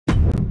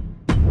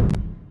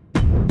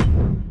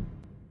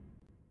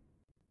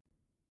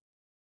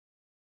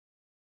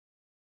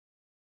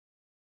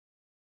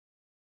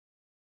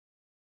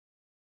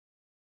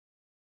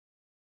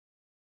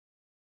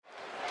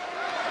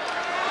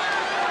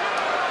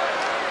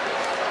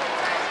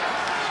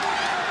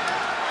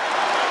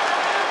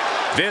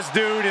This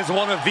dude is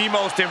one of the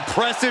most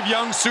impressive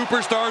young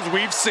superstars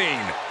we've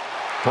seen.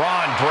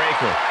 Bron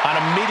Breakker on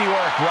a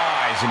meteoric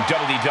rise in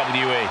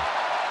WWE.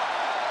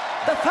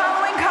 The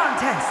following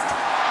contest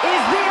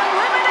is the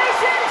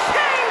Elimination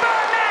Chamber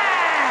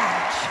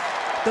match.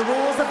 The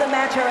rules of the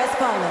match are as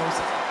follows.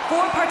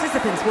 4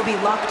 participants will be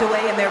locked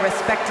away in their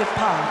respective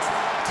pods.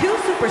 2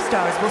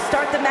 superstars will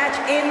start the match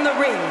in the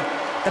ring.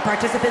 The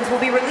participants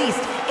will be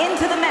released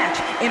into the match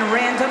in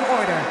random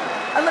order.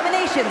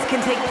 Eliminations can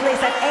take place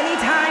at any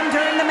time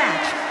during the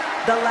match.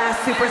 The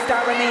last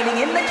superstar remaining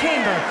in the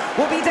chamber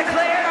will be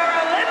declared our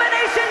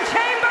Elimination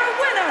Chamber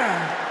winner.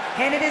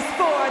 And it is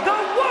for the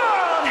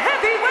World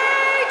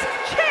Heavyweight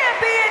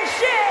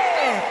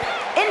Championship.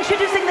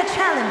 Introducing the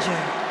challenger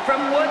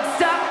from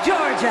Woodstock,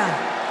 Georgia,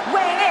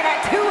 weighing in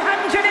at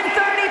 230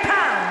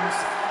 pounds,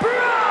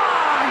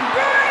 Bron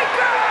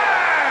Breakker.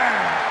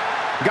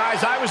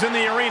 Guys, I was in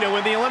the arena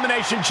when the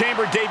Elimination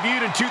Chamber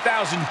debuted in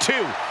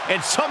 2002,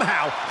 and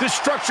somehow the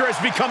structure has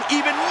become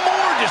even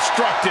more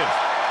destructive.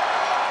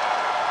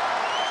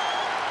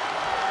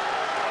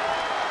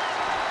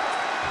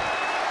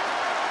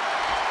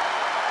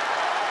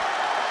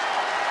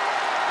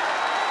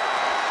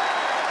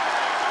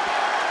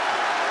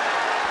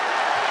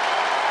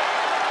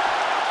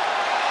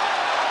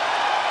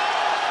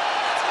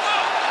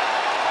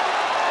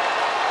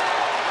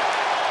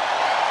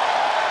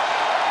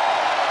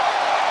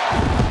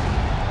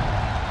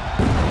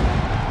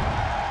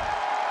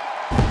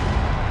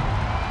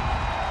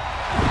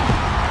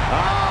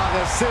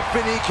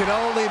 Symphony can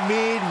only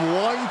mean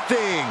one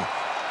thing.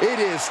 It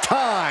is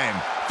time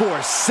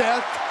for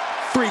Seth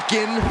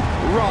freaking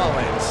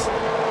Rollins.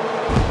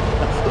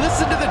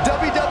 Listen to the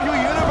WWE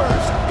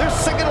Universe. They're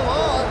singing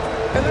along,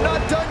 and they're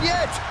not done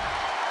yet.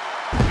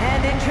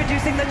 And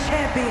introducing the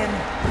champion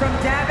from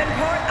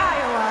Davenport,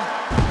 Iowa,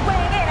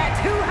 weighing in at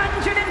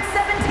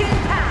 217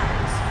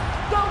 pounds,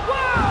 the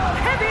World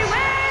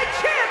Heavyweight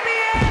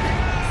Champion,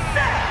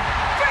 Seth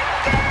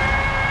freaking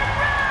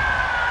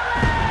Rollins!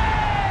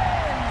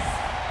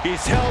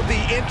 He's held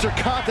the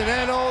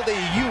Intercontinental, the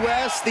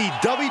US, the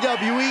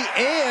WWE,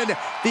 and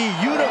the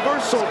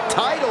Universal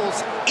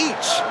titles,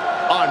 each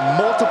on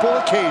multiple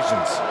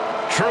occasions.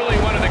 Truly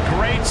one of the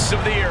greats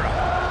of the era.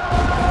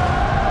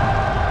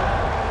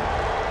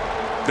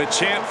 The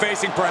champ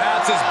facing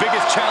perhaps his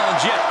biggest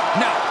challenge yet.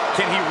 Now,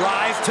 can he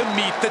rise to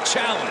meet the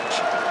challenge?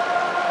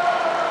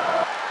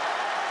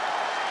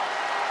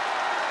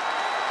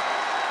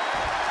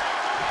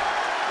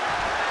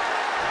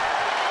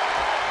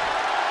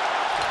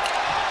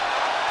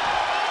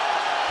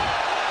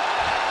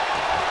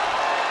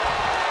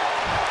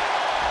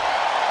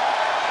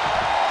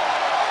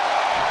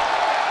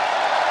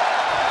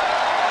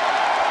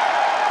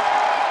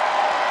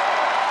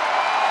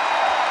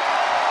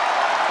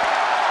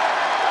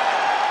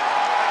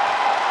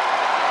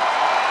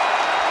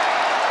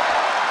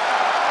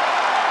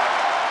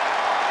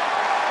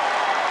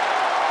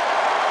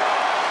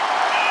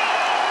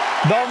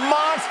 The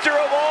monster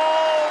of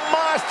all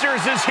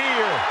monsters is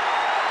here.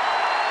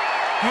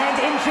 And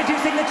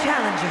introducing the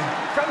challenger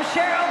from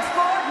Sherrills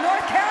Ford,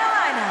 North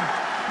Carolina,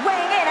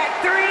 weighing in at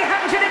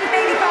 385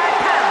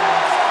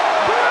 pounds,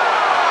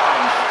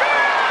 Braun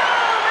Strowman!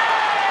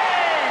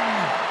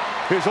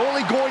 There's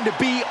only going to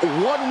be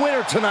one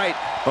winner tonight,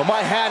 but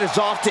my hat is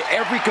off to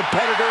every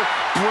competitor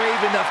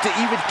brave enough to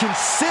even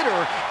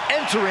consider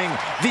entering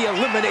the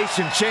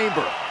Elimination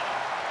Chamber.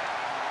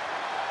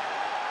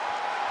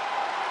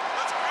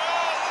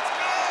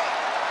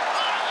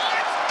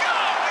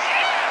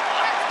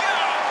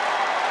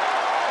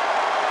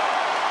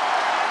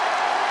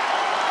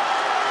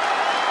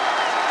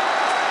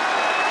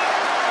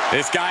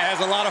 This guy has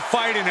a lot of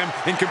fight in him,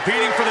 and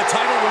competing for the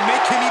title will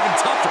make him even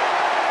tougher.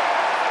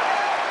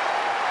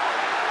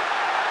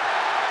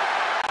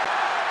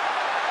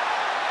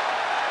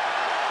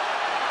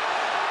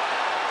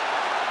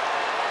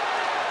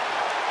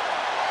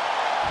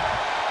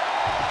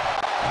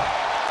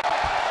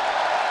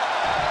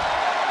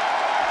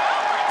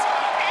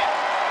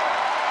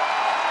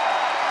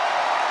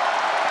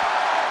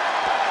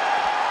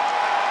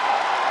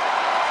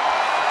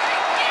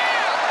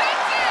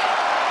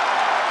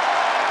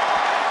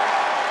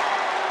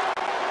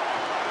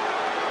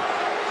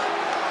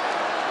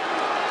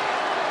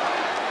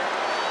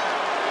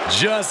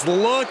 Just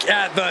look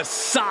at the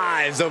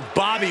size of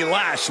Bobby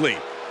Lashley.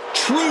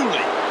 Truly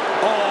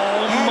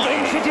almighty.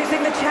 And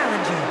introducing the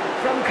challenger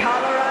from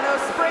Colorado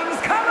Springs,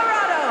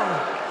 Colorado,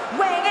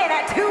 weighing in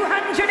at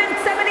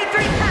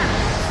 273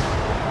 pounds,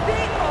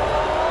 the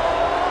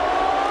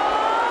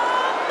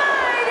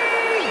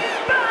almighty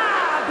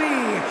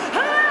Bobby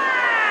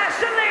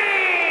Lashley!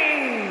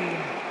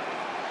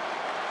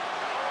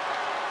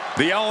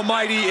 The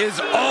Almighty is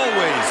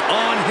always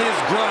on his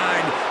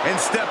grind and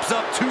steps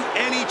up to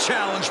any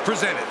challenge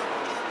presented.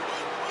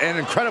 An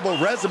incredible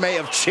resume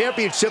of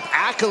championship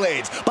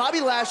accolades.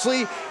 Bobby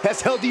Lashley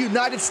has held the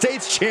United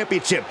States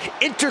Championship,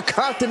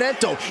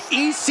 Intercontinental,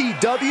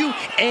 ECW,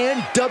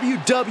 and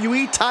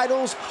WWE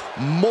titles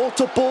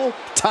multiple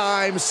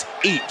times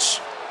each.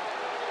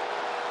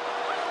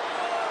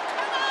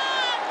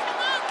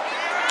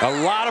 A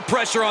lot of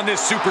pressure on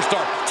this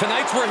superstar.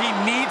 Tonight's where he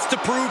needs to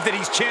prove that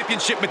he's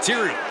championship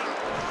material.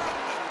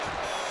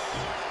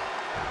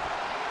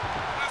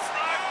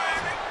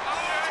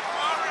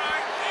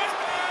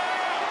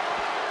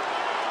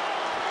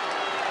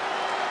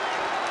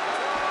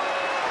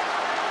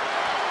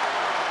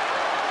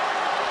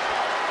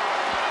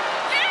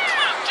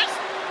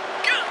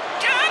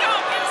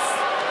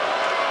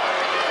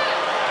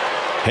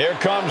 Here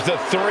comes the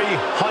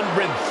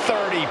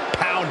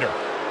 330-pounder,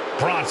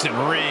 Bronson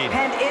Reed.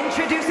 And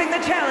introducing the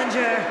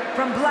challenger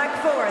from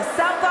Black Forest,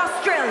 South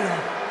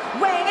Australia,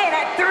 weighing in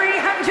at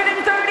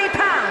 330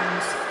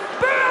 pounds,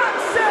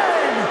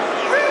 Bronson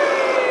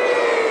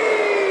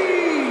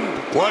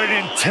Reed! What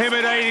an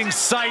intimidating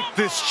sight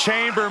this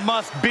chamber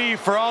must be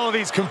for all of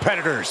these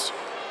competitors.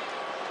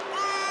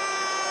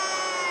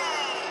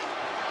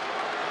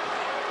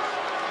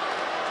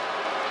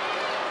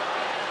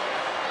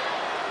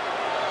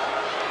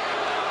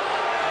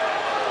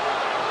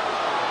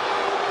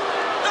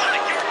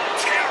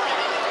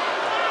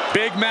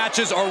 Big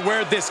matches are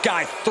where this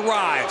guy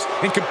thrives,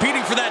 and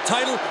competing for that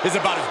title is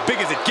about as big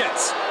as it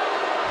gets.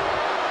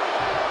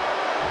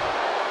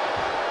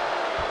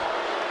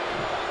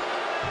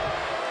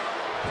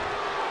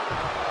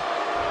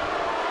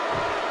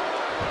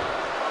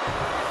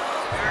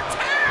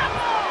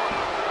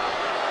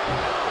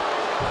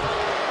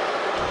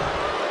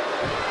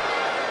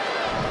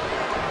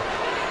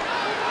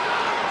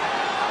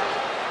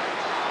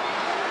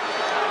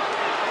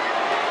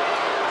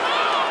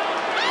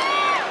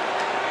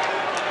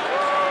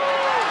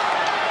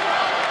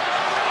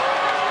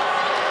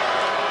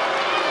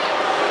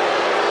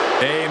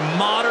 A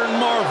modern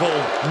marvel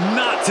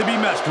not to be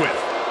messed with.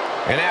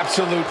 An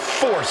absolute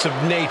force of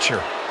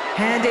nature.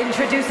 And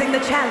introducing the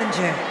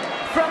challenger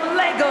from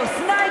Lagos,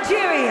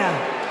 Nigeria,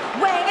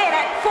 weighing in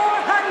at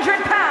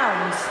 400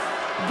 pounds,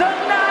 the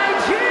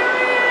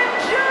Nigerian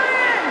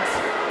Giant,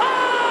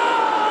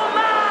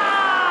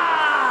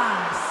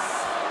 Omos!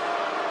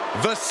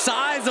 The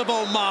size of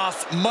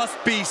Omos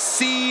must be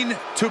seen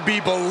to be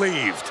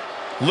believed.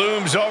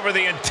 Looms over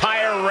the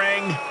entire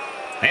ring,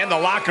 and the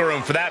locker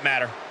room for that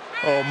matter.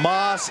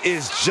 Omos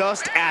is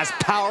just as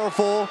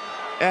powerful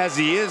as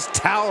he is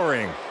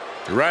towering.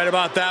 You're right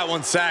about that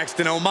one,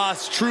 Saxton.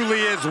 Omos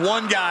truly is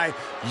one guy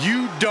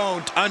you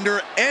don't,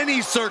 under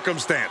any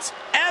circumstance,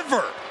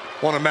 ever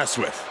want to mess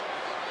with.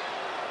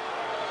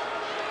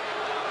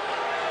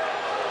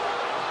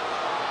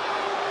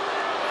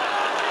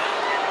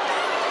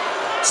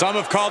 Some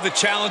have called the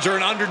challenger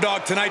an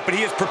underdog tonight, but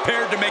he is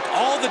prepared to make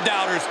all the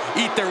doubters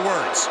eat their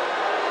words.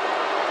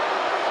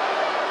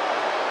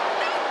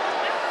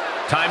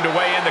 Time to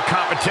weigh in the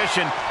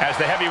competition as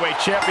the heavyweight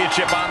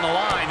championship on the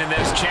line in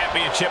this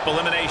championship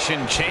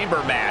elimination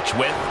chamber match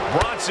with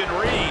Bronson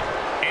Reed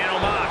and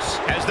Omos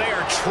as they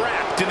are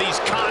trapped in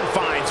these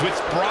confines with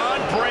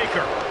Bron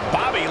Breakker,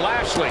 Bobby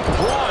Lashley,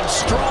 Braun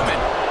Strowman,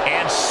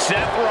 and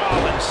Seth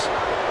Rollins.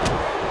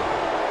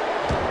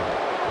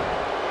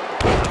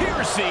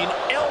 Piercing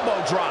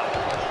elbow drop.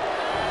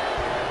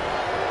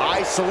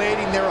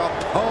 Isolating their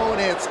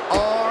opponent's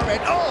arm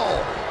and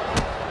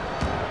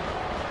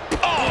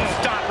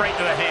Right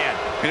to the hand.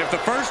 And if the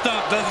first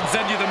stomp doesn't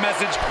send you the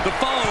message, the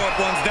follow-up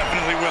ones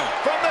definitely will.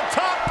 From the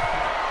top.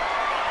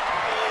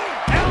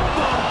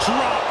 Elbow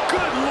drop.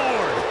 Good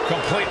Lord.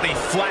 Completely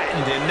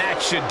flattened, and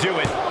that should do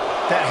it.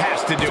 That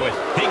has to do it.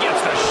 He gets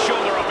the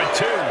shoulder up at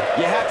 2.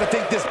 You have to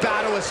think this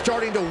battle is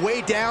starting to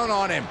weigh down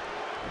on him.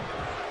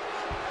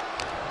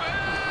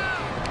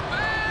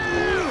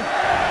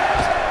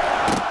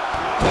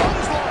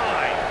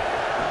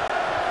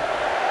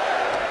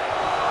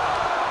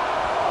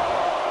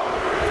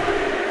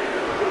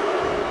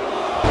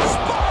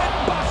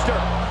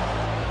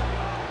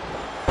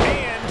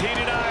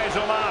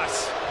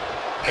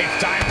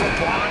 It's time for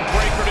Bron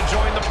Breakker to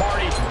join the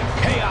party.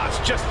 Chaos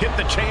just hit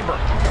the chamber.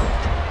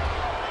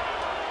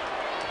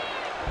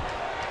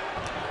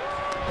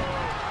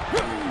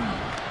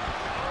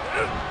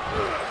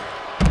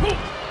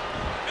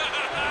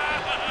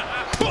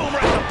 Boom,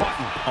 right the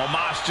button.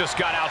 Omos just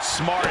got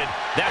outsmarted.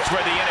 That's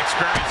where the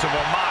inexperience of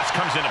Omos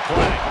comes into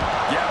play.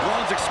 Yeah,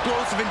 Bron's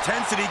explosive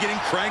intensity getting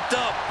cranked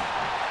up.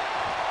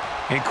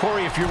 And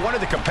Corey, if you're one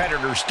of the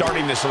competitors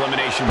starting this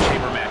elimination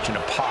chamber match in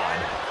a pod,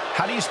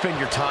 how do you spend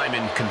your time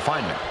in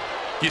confinement?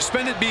 You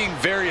spend it being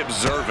very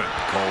observant,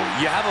 Cole.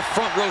 You have a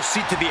front row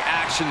seat to the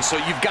action, so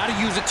you've got to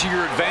use it to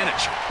your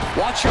advantage.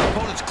 Watch your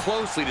opponents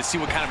closely to see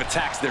what kind of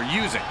attacks they're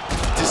using,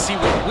 to see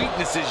what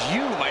weaknesses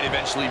you might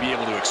eventually be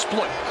able to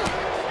exploit.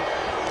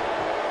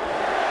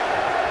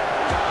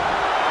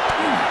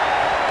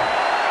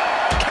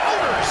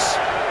 Counters!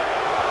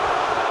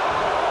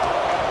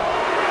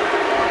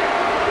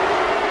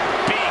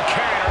 Being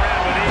carried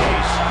around with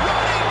ease.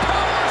 Running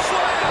power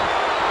slam!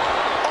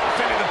 Off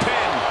into the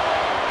pin.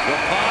 The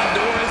pod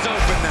door is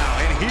open now,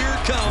 and here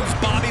comes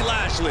Bobby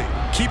Lashley,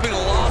 keeping a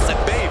loss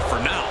at bay for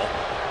now.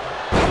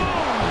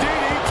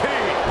 DDT!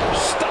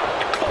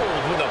 Stopped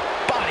cold with a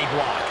body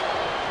block.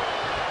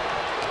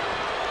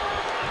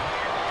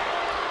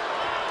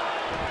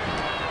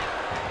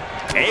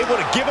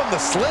 able to give him the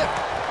slip.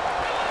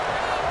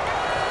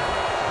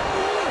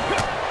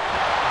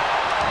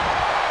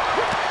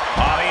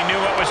 Oh, he knew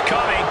what was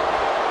coming.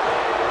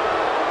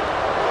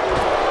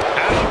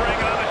 Out of the ring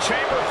and on the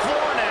chamber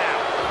floor now.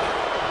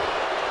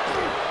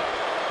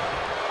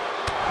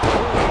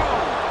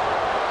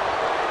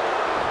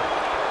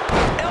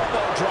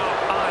 Elbow drop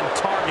on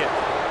target.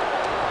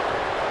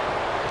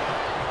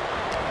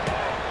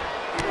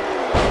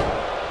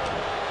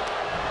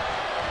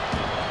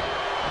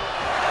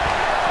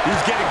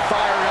 He's getting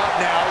fired up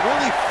now,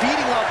 really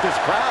feeding off this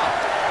crowd.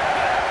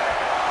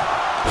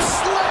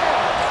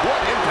 Slam! What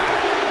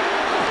impact!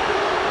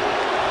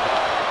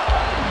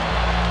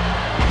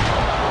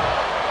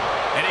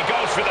 And he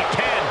goes for the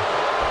pin.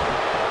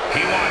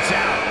 He wants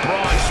out.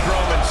 Braun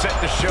Strowman set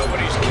to show what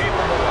he's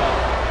capable of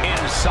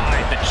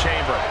inside the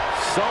chamber.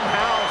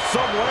 Somehow,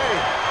 some way.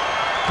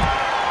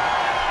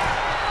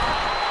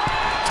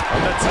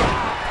 On the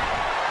top.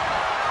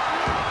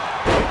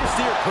 Way to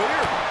steer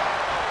clear.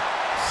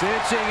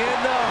 Cinching in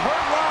the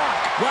hurt lock.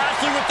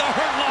 Lashley with the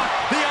hurt lock.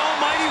 The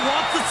Almighty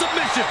wants the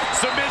submission.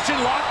 Submission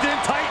locked in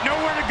tight.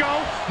 Nowhere to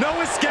go. No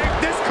escape.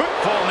 This could...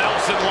 Full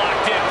Nelson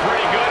locked in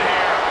pretty good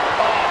here.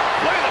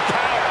 Oh, look at the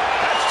power.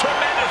 That's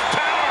tremendous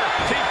power.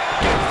 He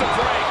gets the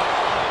break.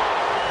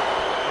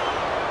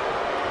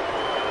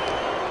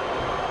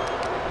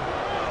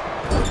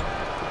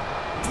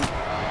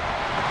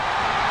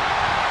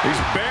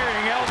 He's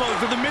burying elbows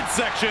to the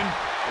midsection.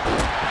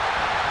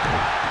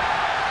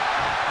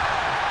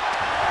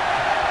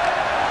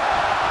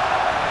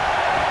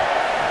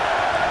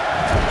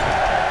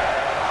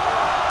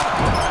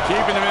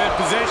 Keeping him in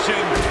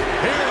position.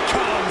 Here it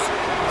comes.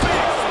 Big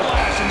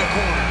splash in the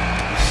corner.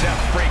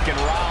 Seth freaking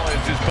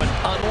Rollins has been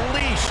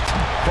unleashed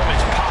from his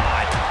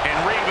pod. And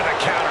Reed with a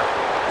counter.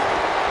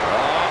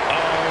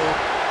 Uh-oh.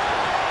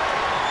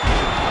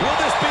 Will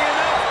this be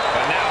enough?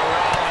 But now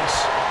Rollins.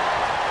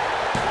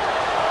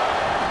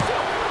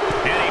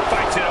 And he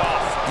fights it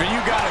off. I mean,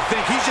 you got to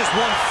think he's just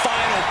one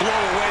final blow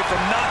away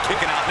from not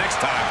kicking out next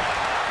time.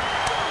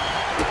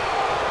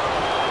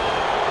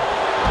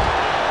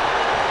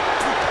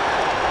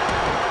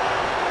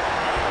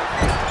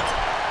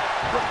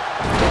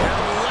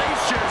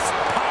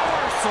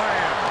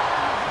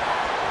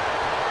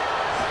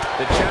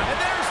 And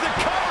there's the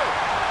cover.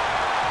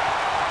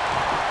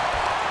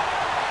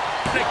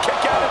 And a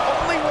kick out at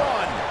only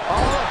one.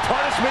 All the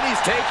punishment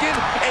he's taken,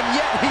 and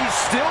yet he's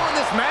still in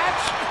this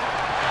match?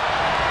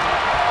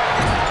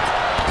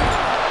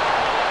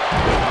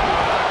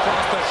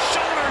 Across the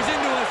shoulders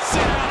into a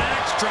sit-down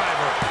axe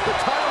driver. The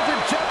title's in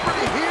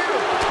jeopardy here.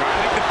 I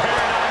think the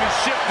paradigm is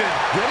shifted.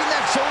 Getting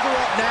that shoulder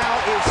up now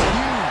is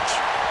huge.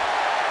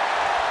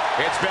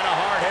 It's been a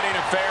hard-hitting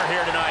affair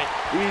here tonight.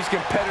 These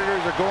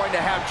competitors are going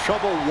to have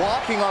trouble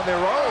walking on their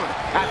own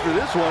after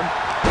this one.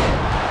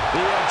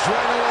 The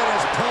adrenaline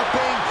is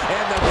pumping,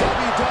 and the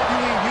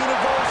WWE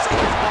Universe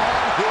is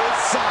on his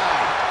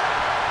side.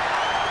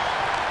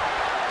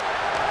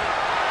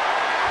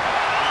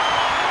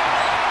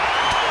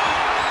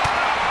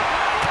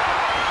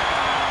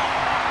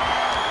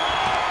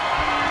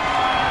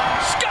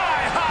 Sky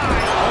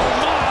high!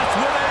 Omos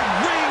with a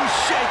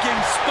ring-shaking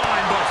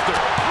spine buster.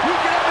 We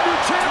can have a new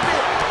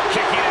champion.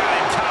 Kicking out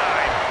in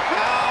time.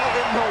 How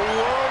in the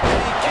world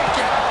did he kick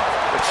out?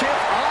 The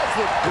champ's eyes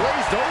look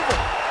glazed over.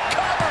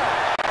 Cover!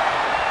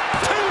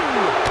 Two!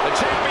 The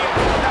champion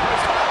now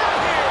is over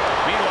here.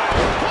 Meanwhile,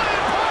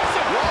 playing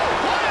possum!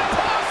 Playing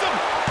possum!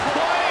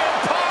 Playing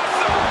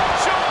possum!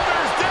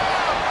 Shoulders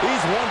down!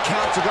 These one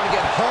counts are going to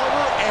get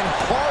harder and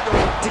harder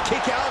to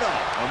kick out of.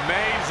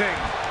 Amazing.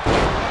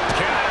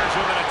 Counters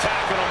with an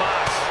attack on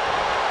Omos.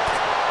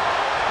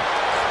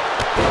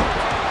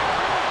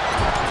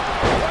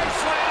 Right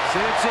slam.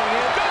 Cinching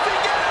in. Does he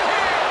get it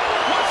here?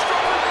 What's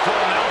Strowman?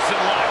 Full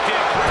Nelson locked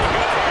in pretty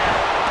good here.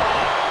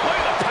 Oh, look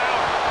at the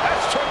power.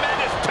 That's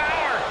tremendous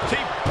power. He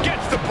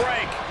gets the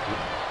break.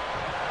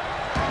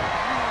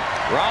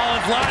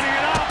 Rollins lining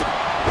it up.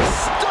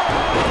 Stop!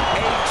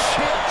 A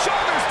chip.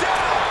 Shoulders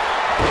down.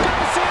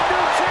 Gonna see a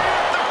new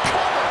champ. The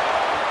cover.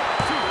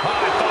 Oh,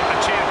 I thought the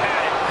champ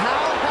had it.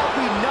 How have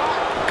we not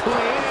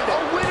claimed a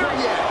winner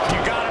yet? You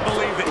got to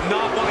believe that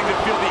not wanting to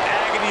feel the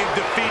agony of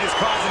defeat is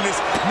causing this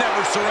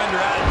never surrender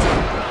attitude.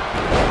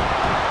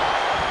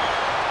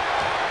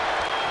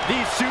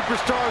 These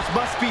superstars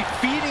must be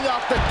feeding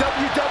off the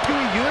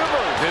WWE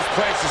Universe. This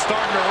place is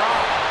starting to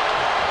rock.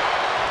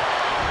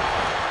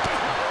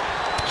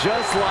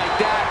 Just like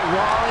that,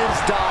 Rollins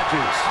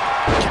dodges.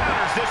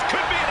 Counters. This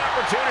could be an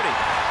opportunity.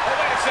 Oh,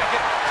 wait a second.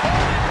 Hold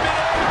it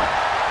midair.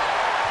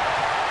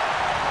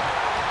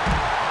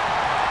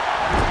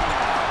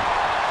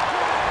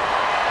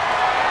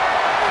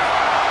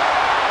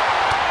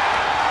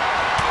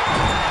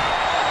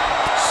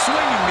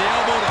 Swinging the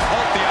elbow to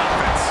halt the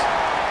offense.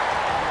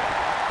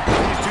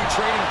 These two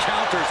trading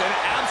counters, an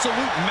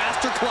absolute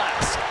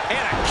masterclass.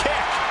 And a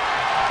kick.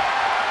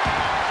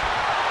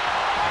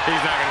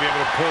 He's not going to be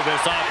able to pull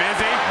this off, is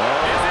he?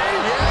 Is he?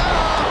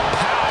 Yeah!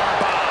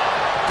 Powerbomb.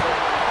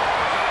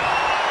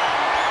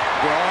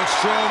 Braun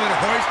Strowman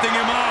hoisting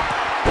him up.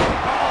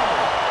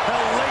 Oh,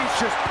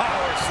 vicious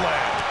power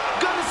slam.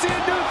 Gonna see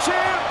a new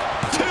champ.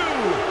 2.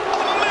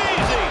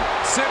 Amazing.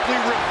 Simply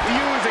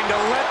refusing to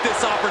let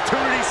this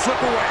opportunity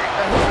slip away.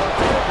 And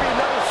there'll be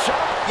another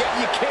shot, yet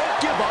you can't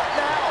give up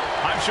now.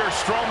 I'm sure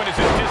Strowman is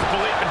in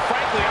disbelief, and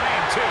frankly, I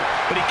am too.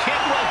 But he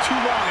can't dwell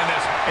too long in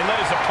this and let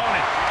his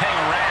opponent hang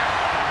around.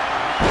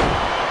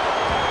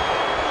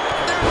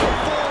 There's a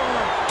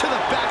forearm to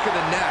the back of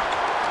the neck.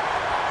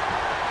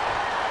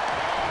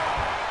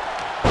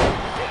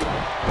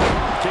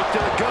 Kick to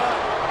the gut.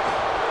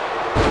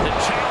 The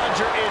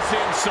challenger is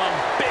in some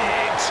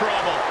big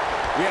trouble.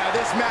 Yeah,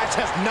 this match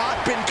has not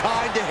been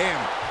kind to him.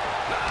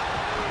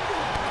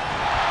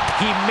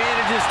 He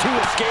manages to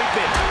escape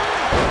it.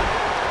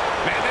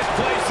 Man, this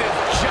place is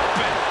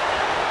jumping.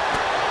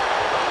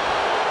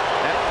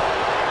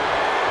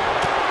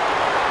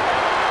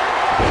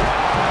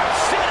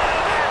 Sit out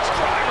of match,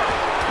 driver.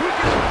 We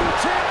got a new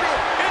champion.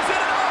 Is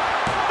it enough?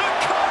 The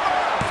cover.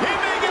 He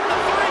may get the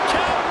 3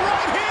 count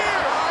right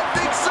here. I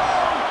think so.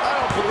 I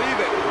don't believe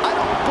it. I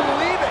don't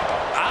believe it.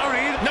 I don't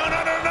either.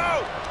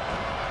 No.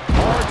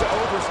 Hard to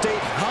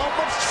overstate how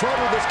much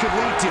trouble this could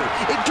lead to.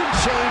 It can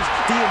change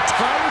the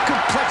entire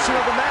complexion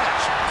of the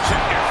match.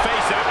 Check your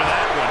face after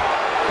that one.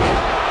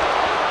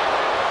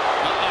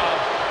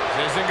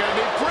 This isn't going to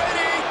be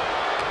pretty.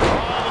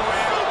 All the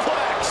way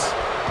suplex.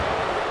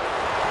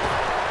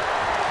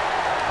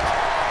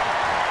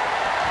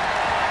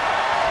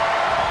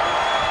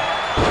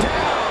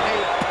 Down a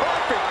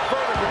perfect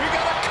vertical. We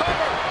got a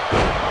cover.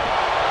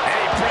 And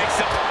he breaks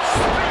up.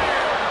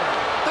 Spear.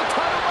 The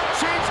title might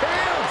change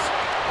hands.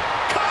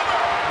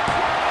 Cover.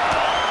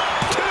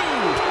 2.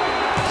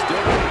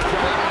 Still pretty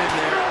crowded in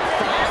there.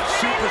 5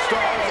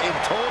 superstars in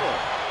total.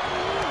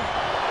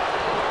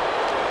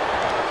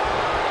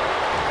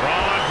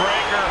 Braun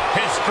Breaker,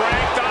 his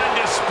strength on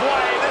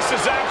display. This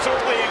is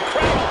absolutely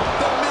incredible.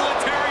 The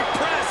military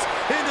press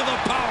into the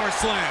power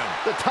slam.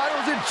 The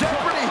title's in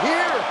jeopardy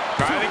here.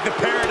 I think the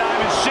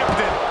paradigm has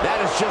shifted. That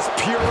is just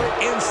pure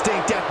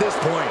instinct at this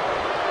point.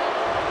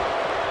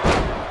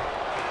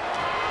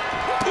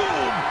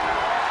 Boom.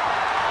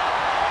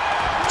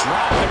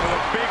 Dropped him with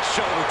a big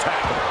shoulder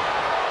tackle.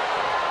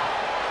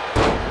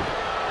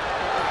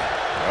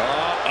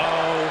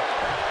 Uh-oh.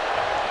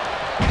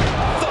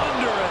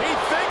 Thunder. He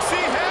thinks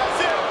he has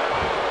it.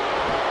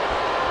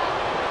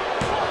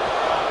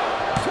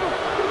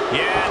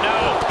 Yeah,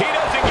 no, he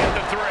doesn't get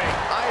the 3.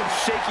 I am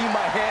shaking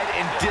my head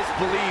in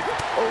disbelief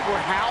over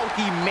how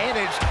he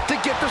managed to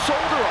get the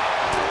shoulder up.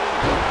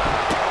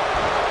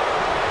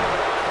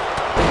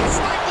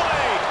 Sling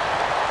blade.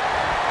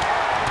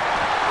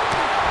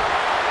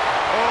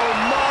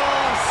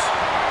 Omos.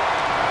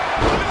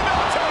 Look at the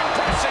military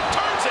press and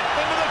turns it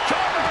into the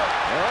cover.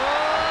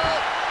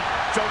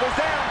 Shoulders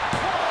down.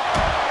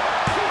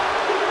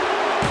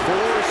 4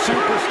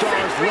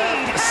 superstars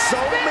left. So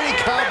many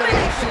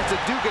combinations to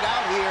duke it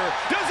out here.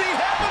 Does he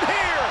have him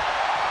here?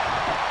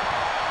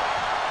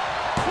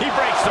 He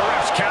breaks the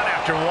ref's count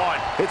after 1.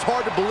 It's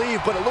hard to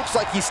believe, but it looks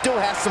like he still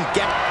has some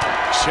gap.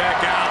 Check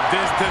out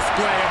this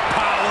display of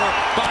power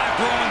by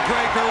Bron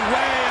Breaker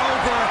way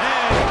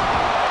overhead.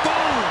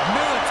 Boom!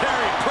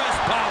 Military press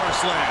power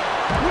slam.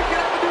 We can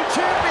have a new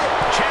champion.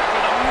 Champ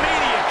with a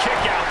immediate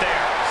kick out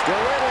there.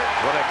 Still in it.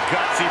 What a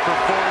gutsy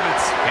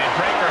performance. And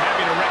Breaker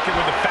having to reckon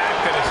with the fact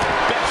that his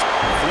best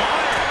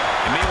flyer.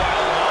 And meanwhile,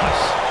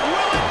 Omos.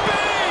 Will it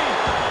be?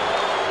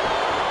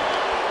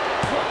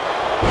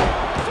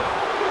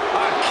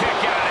 A kick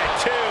out at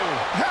 2.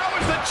 How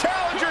is the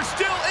challenger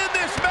still in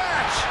this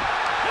match?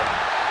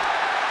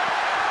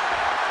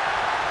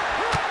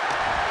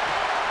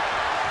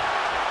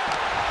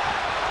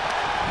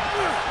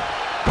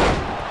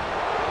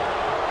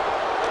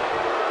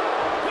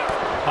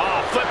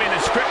 Flipping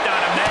the script on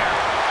him there.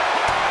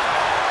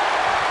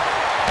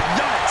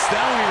 Yikes,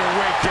 that'll either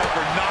wake you up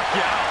or knock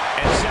you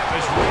out. And Seth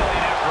is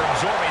reeling after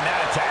absorbing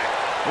that attack.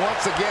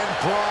 Once again,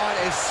 Bron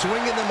is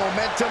swinging the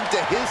momentum to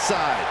his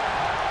side.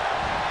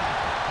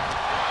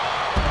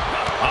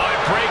 And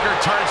Breaker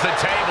turns the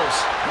tables.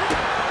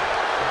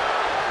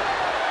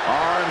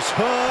 Arms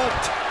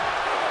hooked.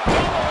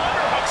 Double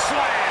underhook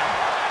slam.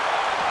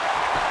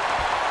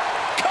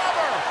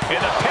 Cover.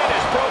 And the pin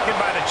is broken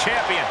by the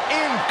champion.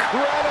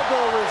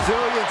 Incredible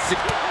resiliency.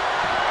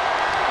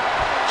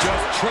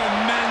 Just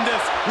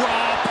tremendous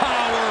raw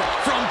power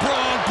from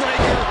Bron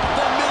Breaker.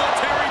 The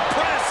military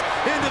press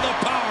into the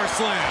power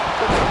slam.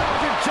 The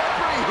title's in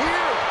jeopardy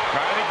here.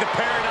 I think the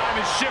paradigm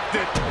has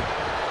shifted.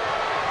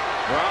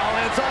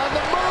 Rollins on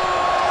the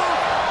move.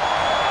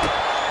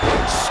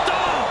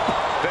 Stomp!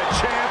 The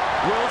champ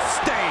will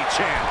stay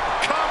champ.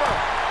 Cover.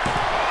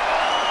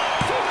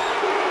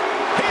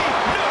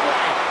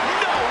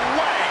 No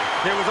way.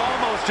 It was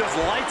almost just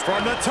lights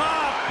from the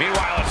top.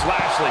 Meanwhile, it's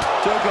Lashley.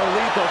 Took a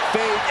leap of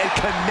faith and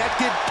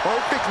connected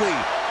perfectly.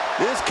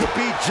 This could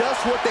be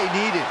just what they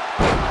needed.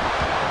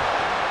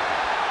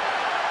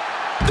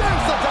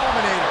 There's the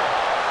Dominator.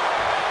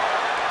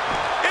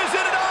 Is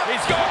it enough?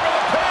 He's going for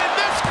the pin.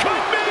 This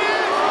could be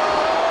it.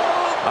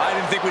 I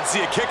didn't think we'd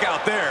see a kick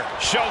out there.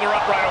 Shoulder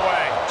up right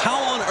away.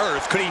 How on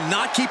earth could he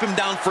not keep him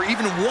down for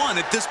even one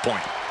at this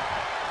point?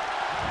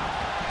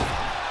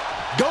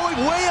 Going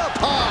way up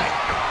high.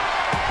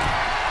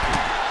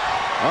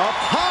 Up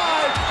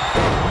high.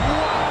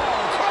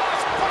 Wow,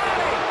 cross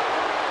body.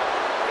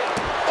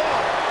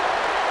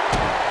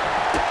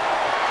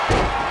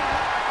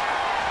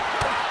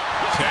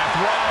 Seth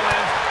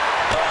Rollins.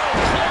 Oh,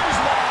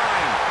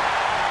 clothesline.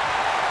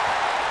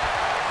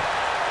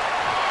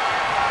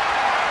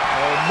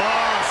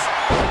 Omos.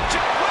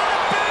 Will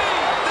it be?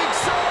 I think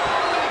so.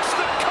 Makes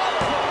the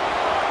cover.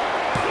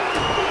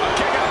 A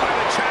kick out by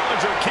the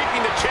challenger, keeping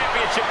the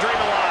championship dream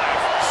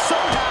alive.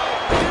 Somehow,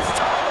 this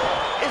title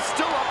is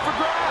still up for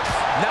grabs.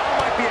 Now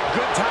might be a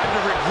good time to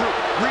regroup.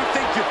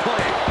 Rethink your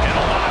play. And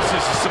Omos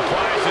is as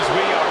surprised as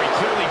we are. He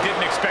clearly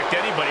didn't expect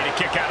anybody to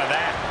kick out of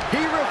that.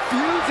 He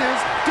refuses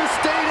to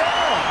stay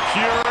down.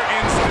 Pure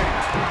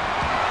instinct.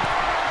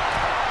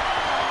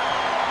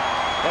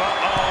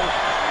 Uh-oh.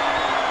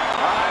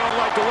 I don't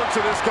like the looks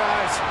of this,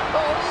 guys.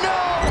 Oh, no.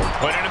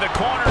 Put into the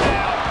corner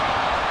now.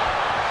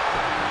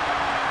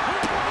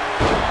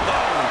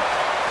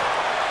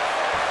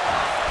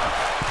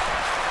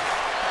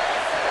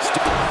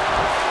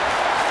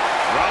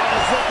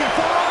 Rollins looking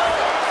for it.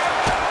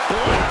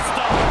 Blast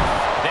off.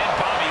 Then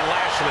Bobby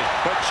Lashley.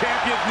 But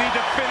champions need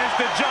to finish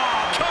the job.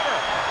 Cover.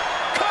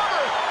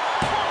 Cover.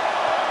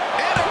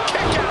 And a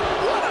kick out.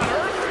 What on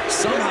earth?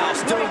 Somehow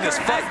still in this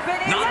fight.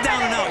 Not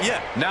down and out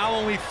yet. Now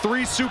only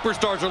 3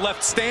 superstars are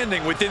left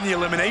standing within the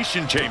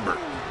Elimination Chamber.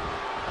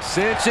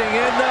 Cinching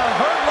in the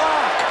hurt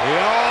lock. The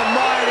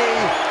Almighty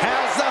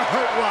has the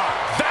hurt lock.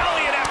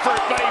 Valiant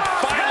effort, but he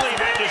finally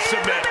had to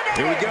submit.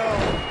 Here we go.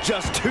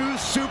 Just 2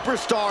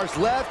 superstars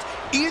left.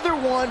 Either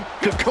one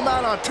could come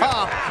out on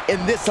top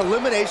in this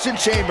Elimination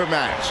Chamber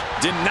match.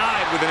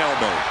 Denied with an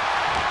elbow.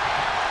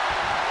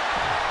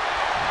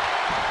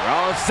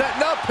 Rollins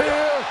setting up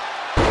here.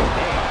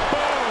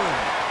 Boom!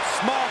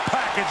 Small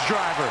package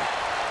driver.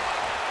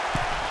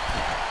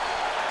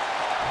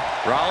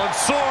 Rollins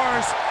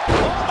soars.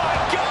 Oh my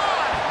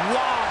God!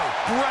 Wow,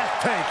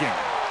 breathtaking.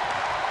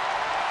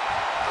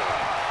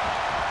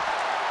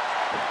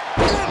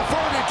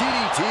 Inverted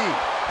DDT.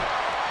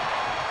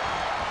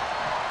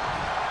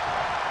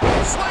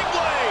 Sling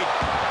blade.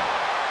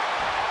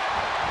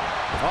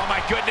 Oh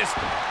my goodness.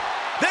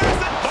 There's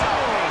the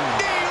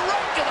knee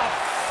right to the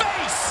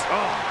face.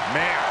 Oh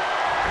man.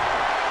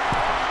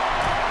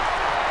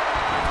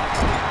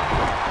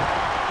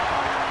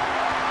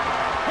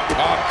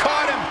 Oh,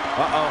 caught him.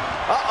 Uh-oh.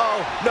 Uh-oh.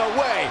 No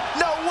way.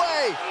 No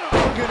way.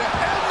 We're going to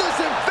end this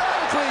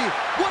emphatically.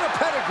 What a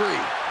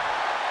pedigree.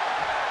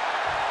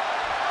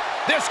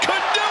 This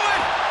could do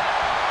it.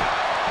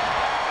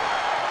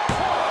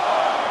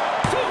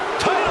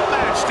 Title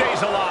match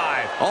stays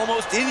alive.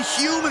 Almost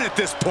inhuman at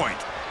this point.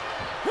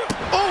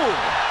 Oh,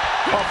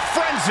 a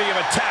frenzy of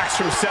attacks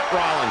from Seth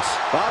Rollins.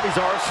 Bobby's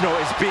arsenal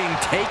is being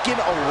taken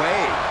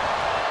away.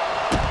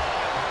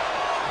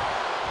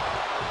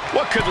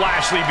 What could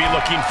Lashley be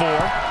looking for?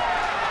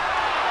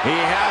 He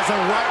has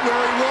him right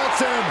where he wants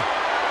him.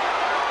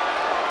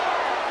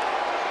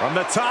 From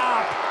the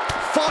top.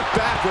 Fought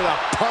back with a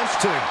punch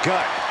to the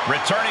gut.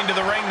 Returning to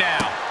the ring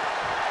now.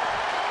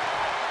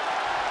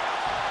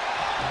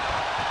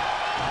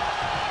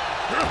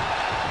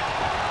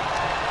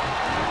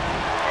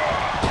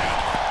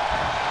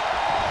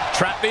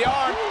 Trap the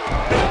arm.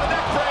 The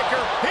neck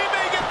breaker. He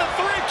may get the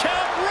 3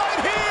 count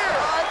right here.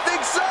 I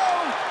think so.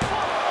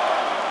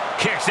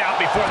 Kicks out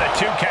before the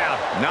 2 count.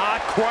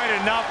 Not quite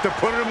enough to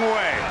put him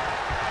away.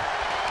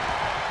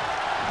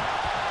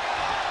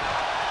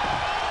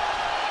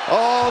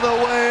 All the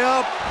way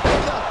up.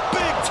 The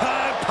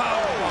big-time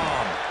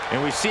powerbomb.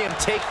 And we see him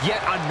take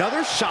yet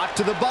another shot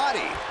to the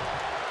body.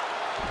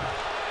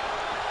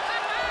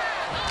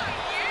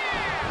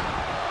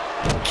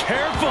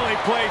 Carefully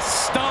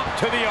placed stomp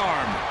to the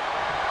arm.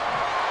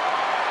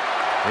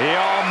 The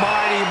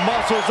Almighty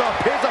muscles up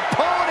his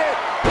opponent.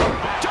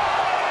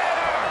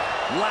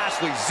 Dominator!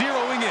 Lashley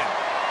zeroing in.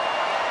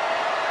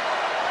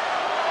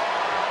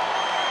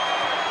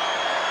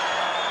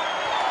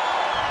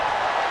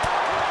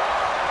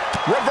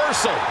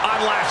 Reversal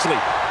on Lashley.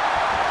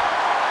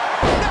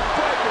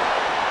 Neckbreaker.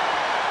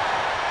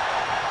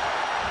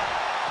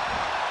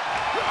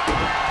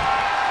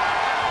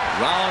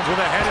 Rollins with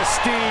a head of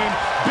steam.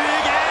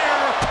 Big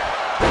air.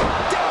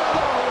 Down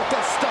low with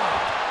the stomp.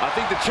 I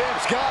think the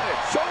champ's got it.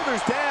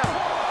 Shoulders down.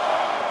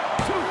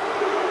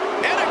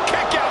 And a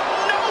kick out.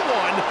 No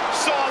one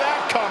saw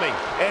that coming.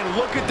 And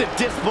look at the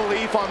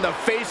disbelief on the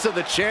face of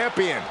the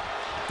champion.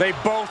 They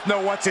both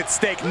know what's at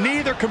stake.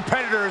 Neither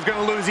competitor is going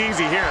to lose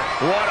easy here.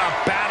 What a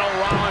battle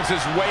Rollins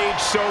has waged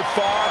so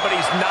far, but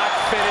he's not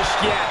finished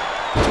yet.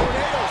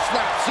 Tornado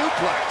snap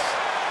suplex.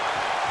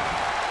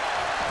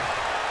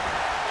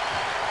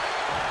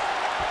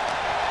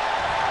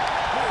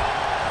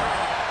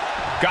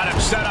 Got him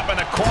set up in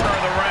the corner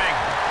of the ring.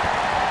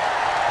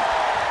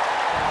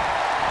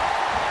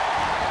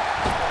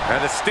 And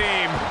the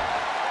steam.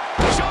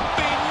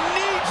 Jumping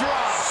knee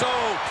drop. So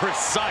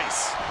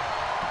precise.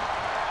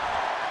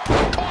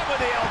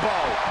 the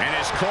elbow. And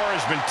his core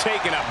has been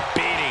taking a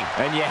beating.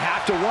 And you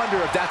have to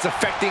wonder if that's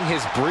affecting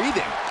his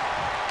breathing.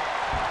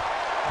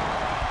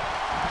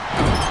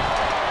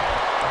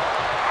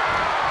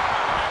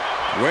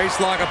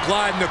 Waistlock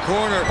applied in the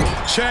corner.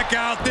 Check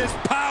out this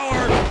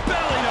power.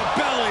 Belly to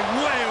belly,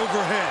 way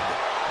overhead.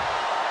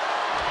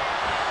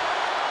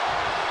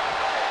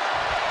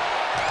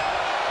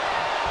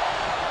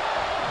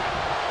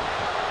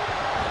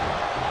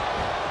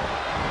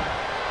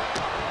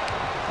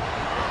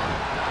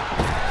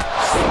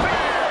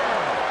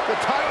 The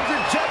title's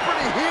in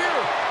jeopardy here.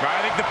 I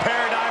think the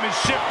paradigm has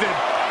shifted.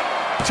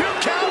 2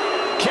 count.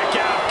 Kick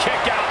out.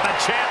 The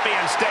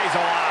champion stays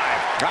alive.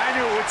 I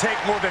knew it would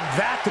take more than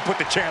that to put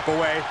the champ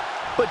away.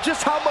 But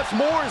just how much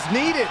more is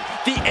needed?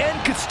 The end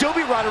could still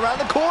be right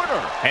around the corner.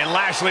 And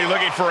Lashley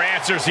looking for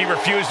answers. He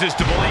refuses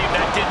to believe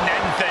that didn't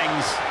end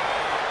things.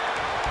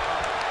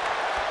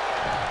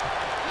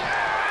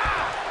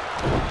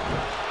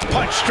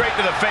 Punch straight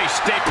to the face.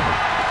 Staple.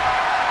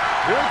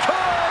 Here it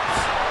comes.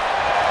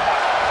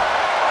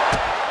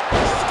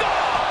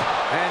 Stop!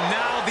 And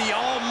now the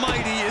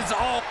Almighty is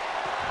all.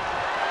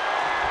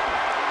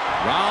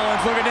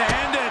 Rollins looking to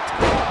end it.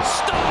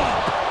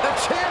 Stop! The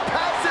champ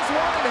has this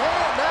one in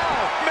hand now.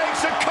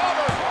 Makes a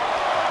cover.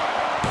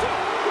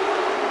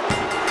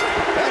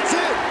 That's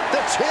it.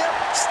 The champ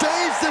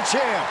stays the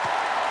champ.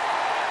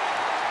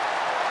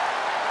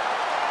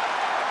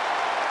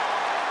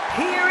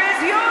 Here is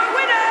your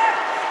winner,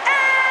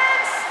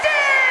 and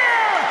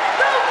still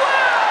the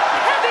World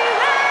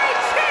Heavyweight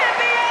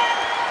Champion,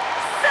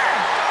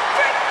 Seth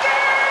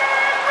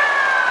freaking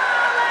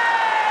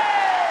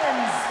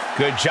Rollins!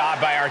 Good job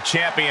by our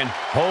champion,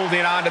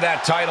 holding on to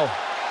that title.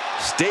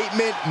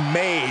 Statement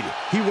made.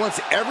 He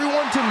wants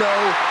everyone to know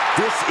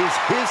this is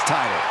his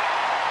title.